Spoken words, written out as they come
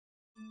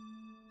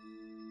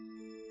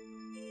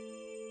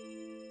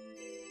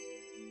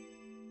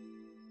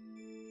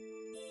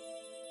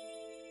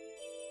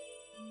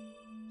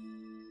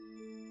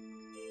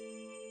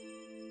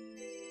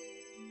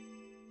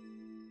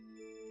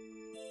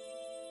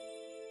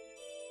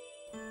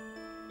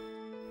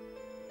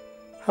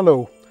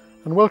Hello,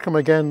 and welcome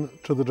again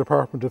to the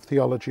Department of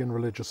Theology and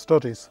Religious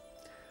Studies.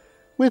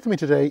 With me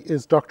today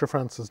is Dr.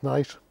 Frances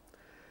Knight,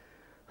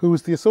 who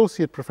is the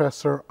Associate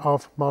Professor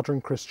of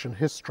Modern Christian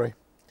History.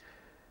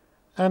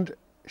 And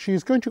she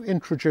is going to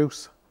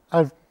introduce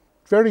a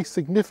very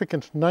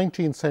significant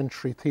 19th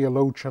century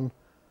theologian,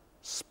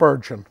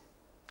 Spurgeon.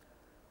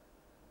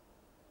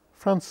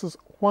 Frances,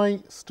 why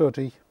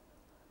study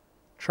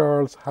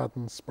Charles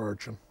Haddon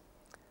Spurgeon?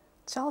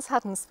 Charles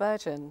Haddon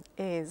Spurgeon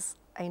is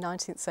a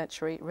 19th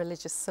century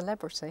religious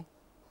celebrity.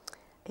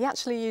 He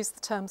actually used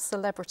the term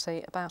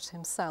celebrity about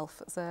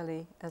himself as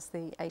early as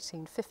the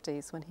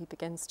 1850s when he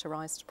begins to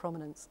rise to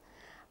prominence.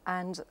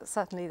 And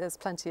certainly there's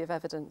plenty of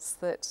evidence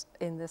that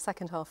in the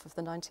second half of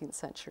the 19th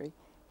century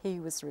he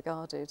was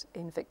regarded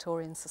in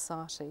Victorian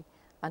society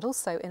and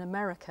also in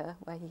America,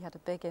 where he had a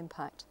big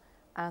impact,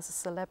 as a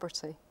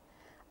celebrity.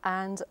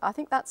 And I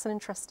think that's an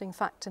interesting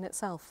fact in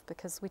itself,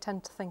 because we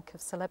tend to think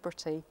of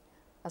celebrity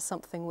as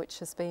something which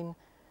has been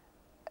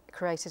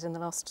created in the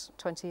last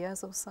 20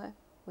 years or so.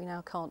 We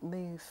now can't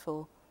move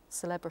for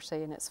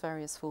celebrity in its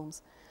various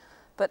forms.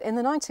 But in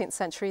the 19th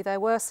century there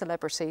were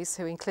celebrities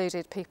who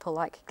included people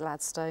like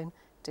Gladstone,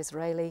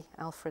 Disraeli,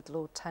 Alfred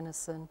Lord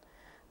Tennyson,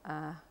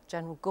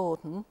 General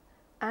Gordon,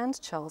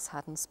 and Charles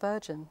Haddon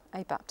Spurgeon,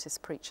 a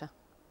Baptist preacher.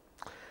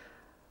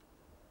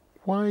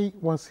 Why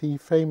was he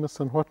famous,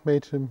 and what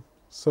made him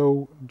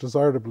so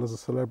desirable as a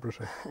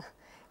celebrity?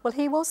 Well,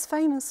 he was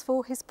famous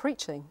for his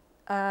preaching.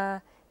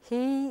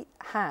 He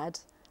had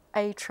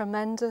a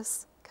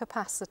tremendous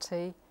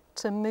capacity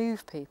to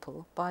move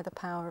people by the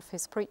power of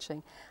his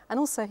preaching. And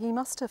also he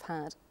must have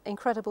had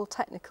incredible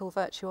technical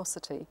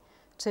virtuosity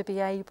to be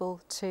able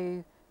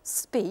to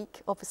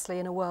speak, obviously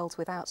in a world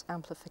without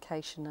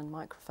amplification and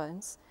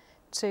microphones,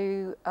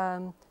 to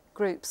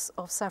groups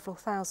of several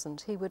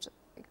thousand. He would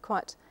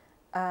quite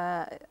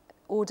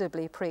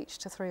audibly preach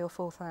to 3,000 or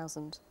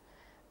 4,000.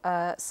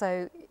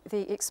 So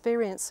the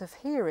experience of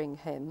hearing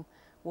him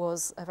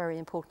was a very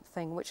important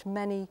thing, which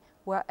many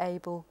were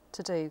able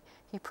to do.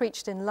 He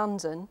preached in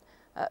London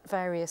at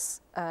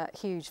various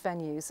huge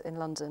venues in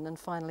London, and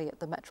finally at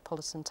the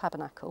Metropolitan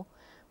Tabernacle,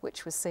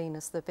 which was seen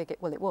as the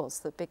biggest, well, it was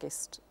the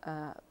biggest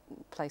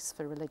place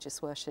for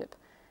religious worship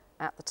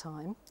at the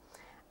time.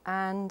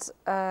 And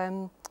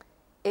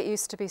it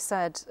used to be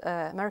said,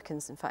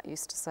 Americans in fact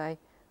used to say,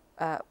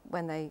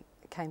 when they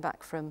came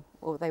back from,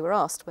 or they were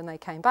asked when they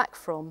came back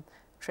from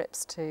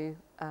trips to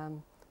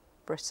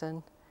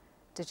Britain,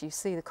 did you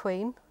see the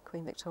Queen,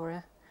 Queen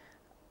Victoria?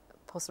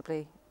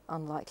 Possibly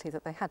unlikely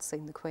that they had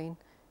seen the Queen.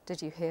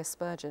 Did you hear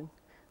Spurgeon?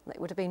 And it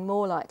would have been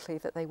more likely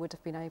that they would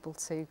have been able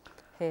to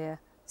hear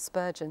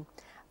Spurgeon.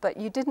 But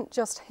you didn't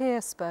just hear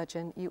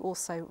Spurgeon, you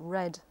also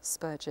read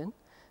Spurgeon,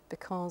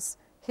 because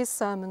his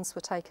sermons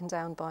were taken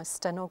down by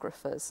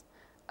stenographers,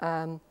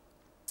 and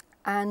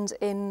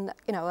in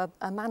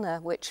a manner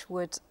which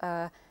would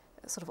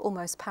sort of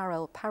almost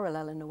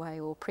parallel in a way,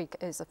 or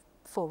is a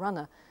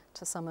forerunner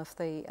to some of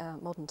the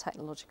modern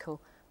technological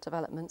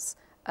developments.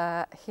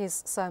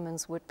 His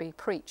sermons would be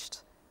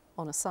preached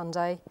on a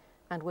Sunday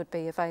and would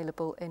be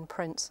available in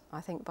print,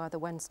 I think, by the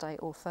Wednesday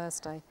or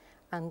Thursday,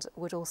 and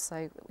would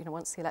also,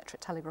 once the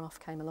electric telegraph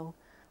came along,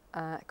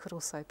 could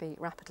also be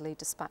rapidly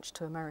dispatched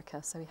to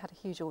America. So he had a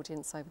huge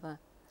audience over there.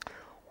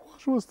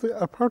 What was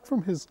apart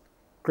from his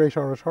great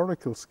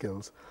oratorical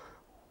skills,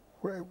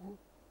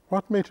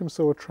 what made him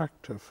so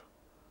attractive?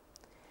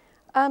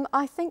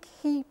 I think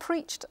he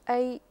preached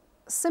a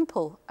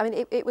simple,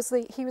 he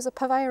was a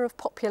purveyor of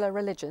popular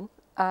religion.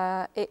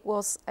 It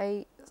was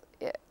a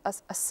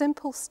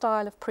simple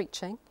style of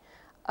preaching,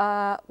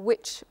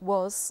 which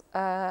was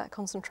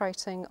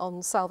concentrating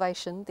on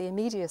salvation, the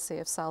immediacy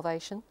of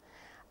salvation,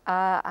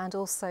 and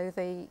also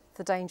the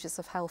dangers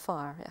of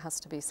hellfire, it has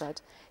to be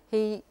said.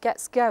 He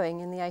gets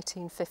going in the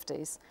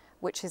 1850s,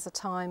 which is a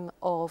time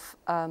of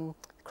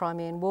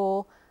Crimean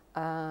War,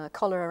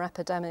 cholera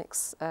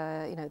epidemics.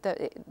 The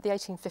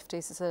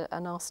 1850s is a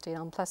nasty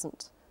and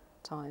unpleasant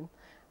time,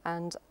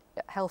 and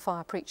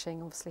hellfire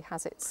preaching obviously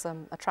has its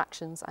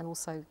attractions, and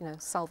also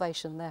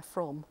salvation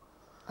therefrom.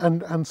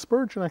 And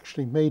Spurgeon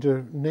actually made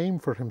a name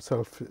for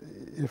himself,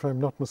 if I'm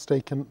not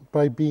mistaken,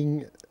 by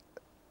being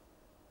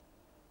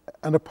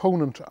an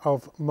opponent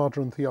of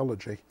modern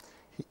theology.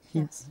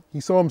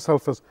 He saw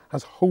himself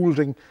as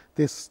holding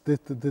this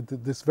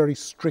very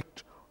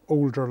strict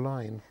older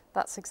line.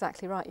 That's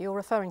exactly right. You're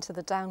referring to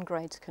the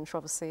downgrade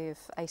controversy of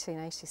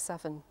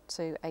 1887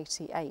 to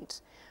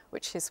 88,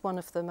 which is one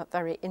of the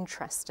very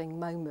interesting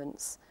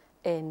moments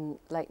in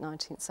late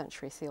 19th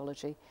century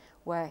theology,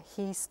 where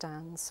he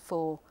stands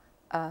for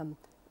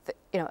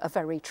a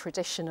very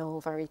traditional,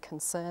 very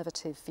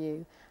conservative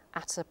view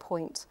at a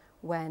point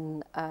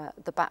when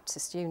the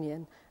Baptist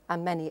Union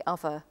and many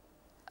other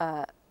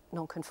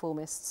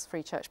nonconformists,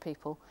 free church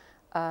people,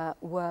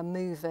 were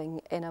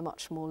moving in a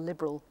much more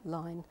liberal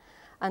line.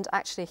 And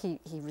actually he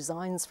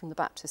resigns from the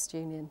Baptist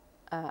Union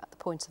at the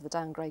point of the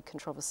downgrade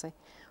controversy,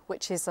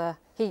 which is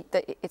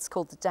it's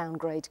called the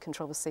downgrade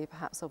controversy,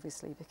 perhaps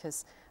obviously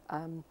because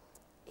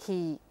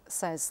he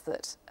says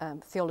that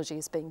theology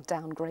is being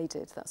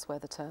downgraded. That's where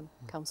the term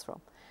comes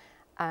from.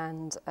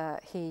 And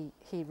he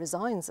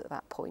resigns at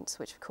that point,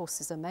 which of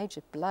course is a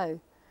major blow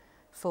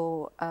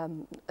for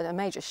a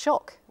major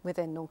shock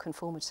within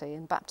nonconformity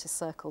and Baptist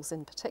circles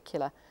in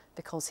particular,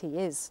 because he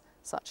is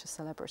such a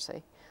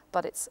celebrity.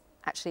 But it's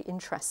actually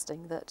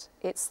interesting that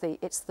it's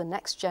the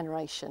next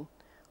generation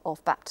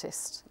of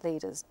Baptist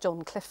leaders,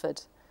 John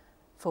Clifford,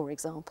 for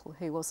example,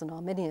 who was an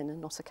Arminian and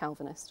not a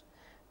Calvinist,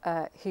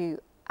 who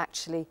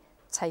actually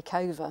take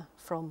over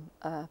from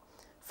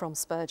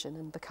Spurgeon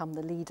and become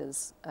the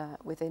leaders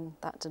within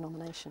that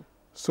denomination.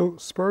 So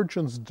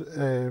Spurgeon's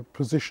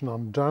position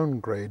on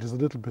downgrade is a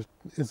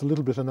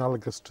little bit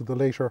analogous to the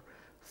later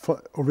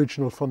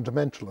original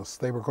fundamentalists.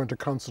 They were going to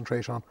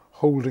concentrate on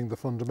holding the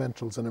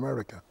fundamentals in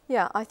America.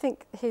 Yeah, I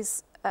think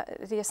his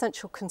the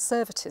essential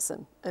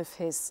conservatism of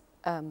his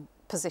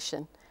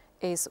position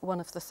is one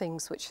of the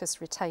things which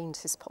has retained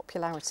his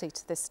popularity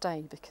to this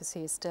day, because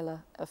he is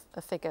still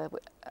a figure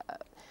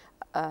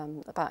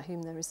about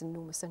whom there is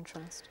enormous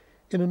interest.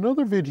 In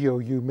another video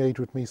you made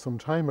with me some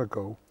time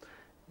ago,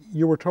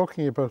 you were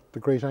talking about the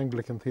great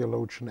Anglican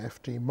theologian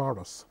F.D.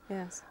 Maurice.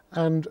 Yes.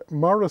 And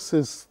Maurice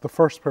is the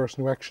first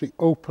person who actually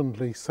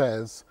openly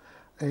says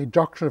a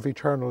doctrine of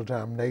eternal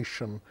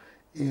damnation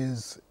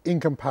is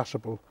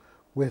incompatible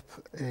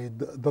with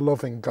the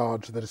loving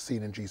God that is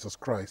seen in Jesus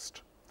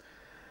Christ.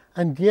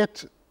 And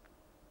yet,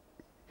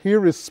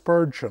 here is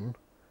Spurgeon,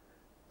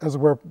 as it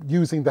were,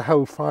 using the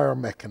hellfire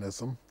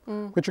mechanism,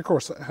 which of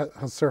course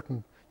has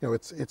certain,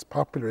 it's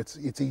popular,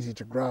 it's easy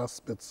to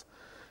grasp, it's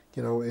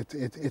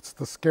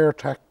the scare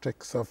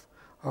tactics of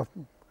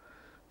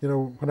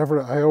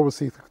whenever, I always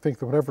think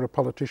that whenever a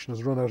politician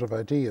has run out of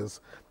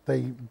ideas,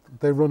 they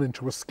run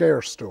into a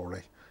scare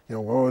story.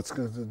 It's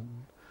going to...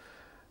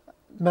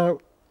 Now,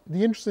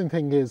 the interesting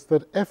thing is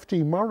that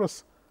F.D.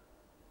 Maurice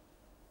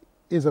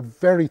is a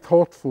very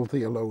thoughtful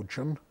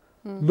theologian,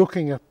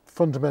 looking at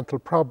fundamental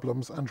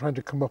problems and trying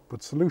to come up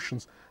with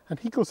solutions. And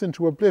he goes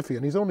into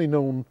oblivion. He's only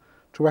known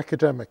to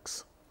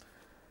academics.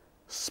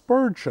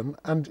 Spurgeon,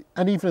 and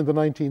even in the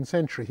 19th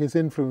century, his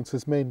influence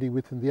is mainly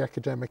within the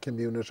academic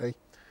community.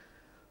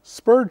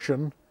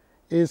 Spurgeon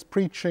is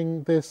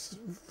preaching this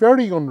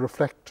very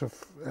unreflective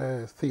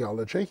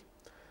theology.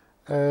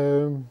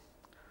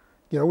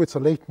 It's a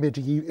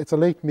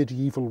late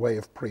medieval way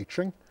of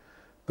preaching,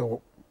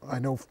 though I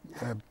know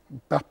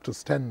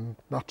Baptists tend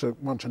not to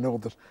want to know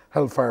that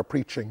hellfire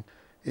preaching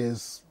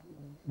is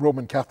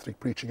Roman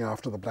Catholic preaching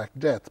after the Black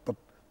Death, but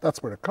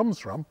that's where it comes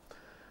from.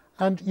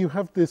 And you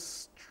have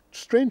this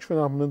strange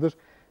phenomenon that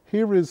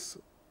here is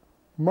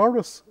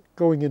Maurice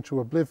going into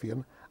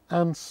oblivion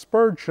and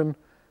Spurgeon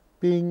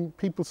being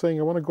people saying,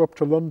 I want to go up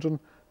to London,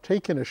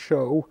 take in a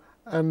show,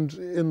 and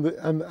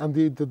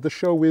the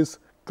show is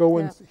go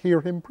and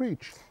hear him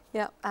preach.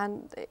 Yeah,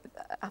 and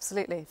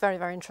absolutely, very,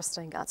 very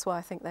interesting. That's why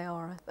I think they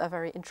are a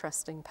very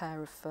interesting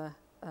pair of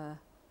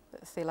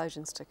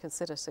theologians to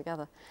consider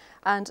together.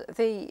 And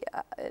the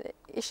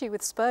issue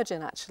with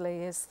Spurgeon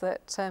actually is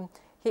that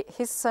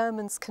his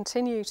sermons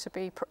continue to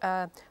be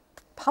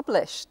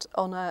published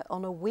on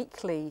a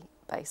weekly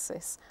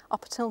basis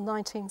up until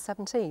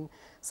 1917.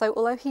 So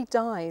although he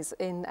dies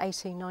in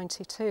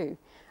 1892,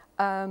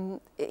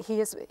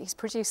 he's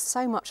produced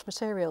so much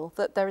material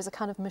that there is a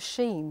kind of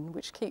machine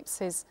which keeps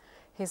his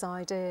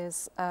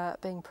ideas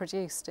being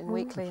produced in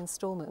weekly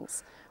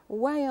instalments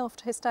way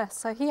after his death.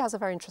 So he has a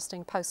very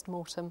interesting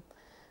post-mortem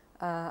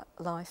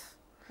life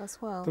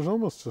as well. There's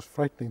almost a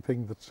frightening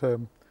thing that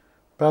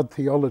bad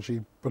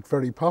theology, but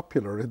very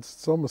popular.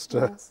 It's almost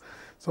a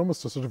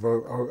sort of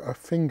a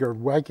finger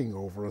wagging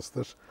over us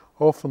that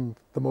often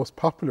the most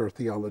popular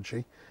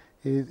theology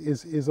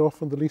is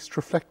often the least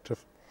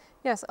reflective.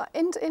 Yes,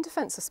 in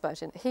defence of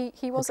Spurgeon,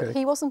 he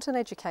wasn't an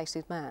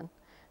educated man,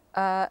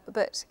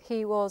 but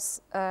he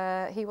was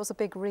a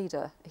big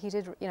reader. He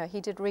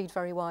did read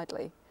very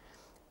widely.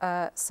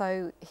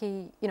 So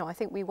I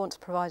think we want to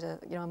provide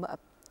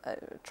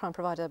try and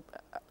provide a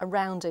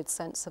rounded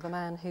sense of a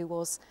man who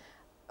was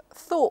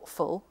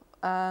thoughtful,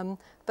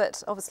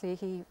 but obviously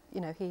he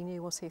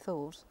knew what he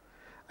thought.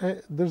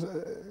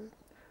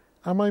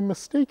 Am I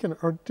mistaken,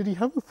 or did he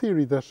have a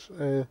theory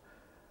that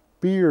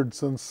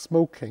beards and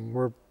smoking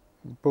were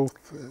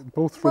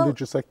both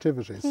religious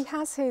activities? He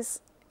has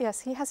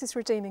his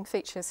redeeming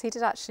features. He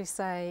did actually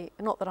say,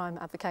 not that I'm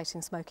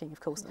advocating smoking, of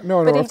course,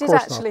 but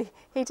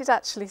he did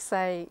actually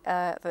say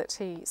that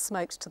he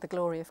smoked to the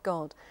glory of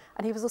God.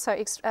 And he was also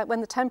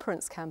when the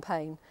temperance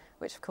campaign,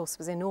 which of course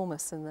was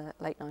enormous in the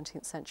late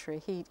 19th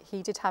century,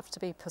 he did have to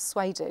be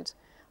persuaded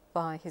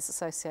by his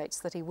associates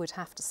that he would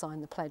have to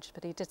sign the pledge,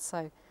 but he did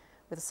so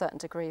with a certain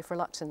degree of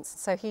reluctance.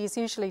 So he is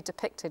usually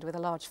depicted with a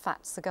large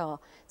fat cigar.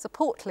 It's a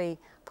portly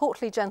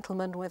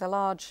gentleman with a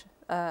large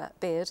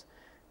beard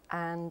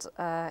and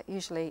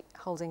usually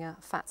holding a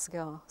fat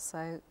cigar.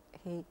 So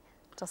he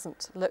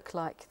doesn't look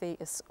like the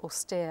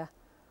austere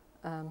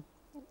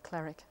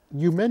cleric.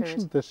 You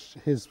mentioned that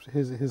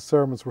his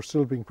sermons were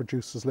still being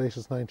produced as late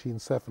as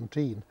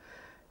 1917.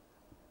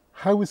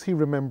 How is he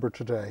remembered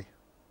today?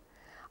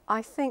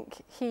 I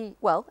think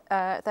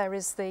there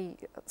is the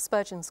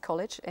Spurgeon's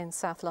College in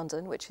South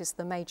London, which is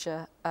the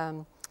major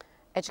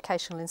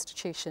educational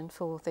institution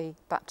for the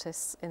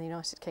Baptists in the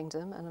United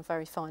Kingdom, and a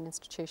very fine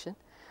institution.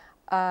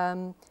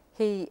 There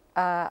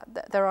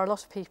are a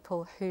lot of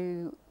people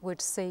who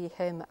would see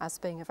him as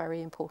being a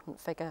very important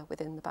figure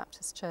within the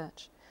Baptist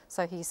Church.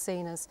 So he's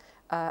seen as,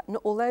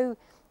 it's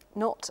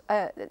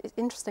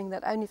interesting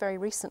that only very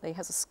recently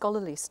has a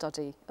scholarly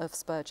study of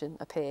Spurgeon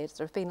appeared.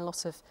 There have been a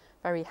lot of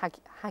very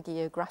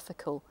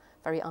hagiographical,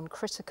 very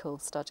uncritical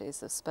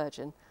studies of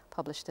Spurgeon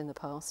published in the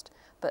past,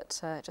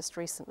 but just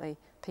recently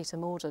Peter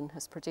Morden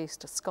has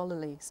produced a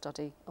scholarly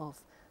study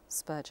of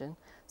Spurgeon.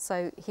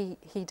 So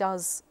he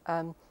does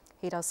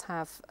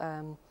have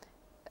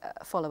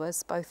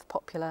followers, both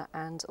popular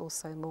and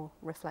also more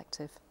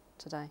reflective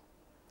today.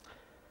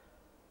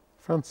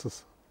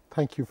 Francis,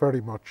 thank you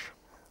very much.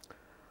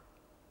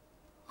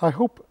 I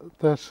hope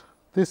that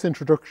this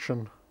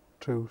introduction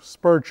to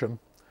Spurgeon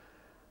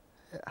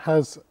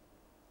has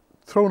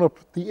thrown up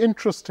the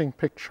interesting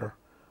picture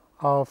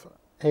of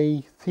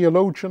a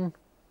theologian,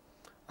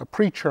 a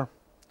preacher,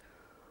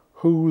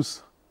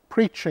 whose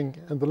preaching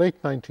in the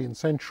late 19th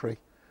century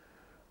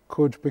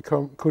could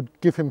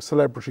give him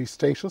celebrity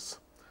status,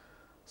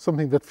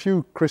 something that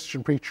few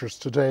Christian preachers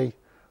today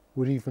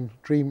would even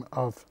dream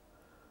of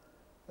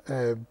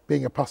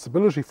being a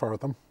possibility for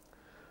them.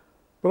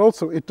 But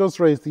also it does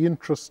raise the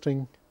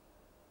interesting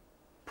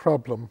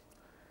problem.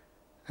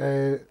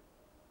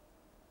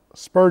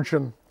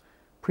 Spurgeon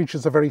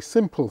preaches a very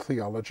simple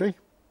theology,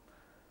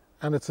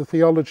 and it's a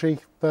theology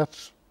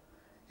that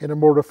in a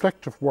more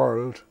reflective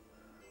world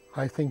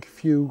I think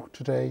few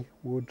today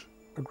would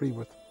agree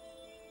with.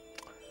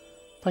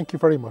 Thank you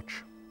very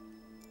much.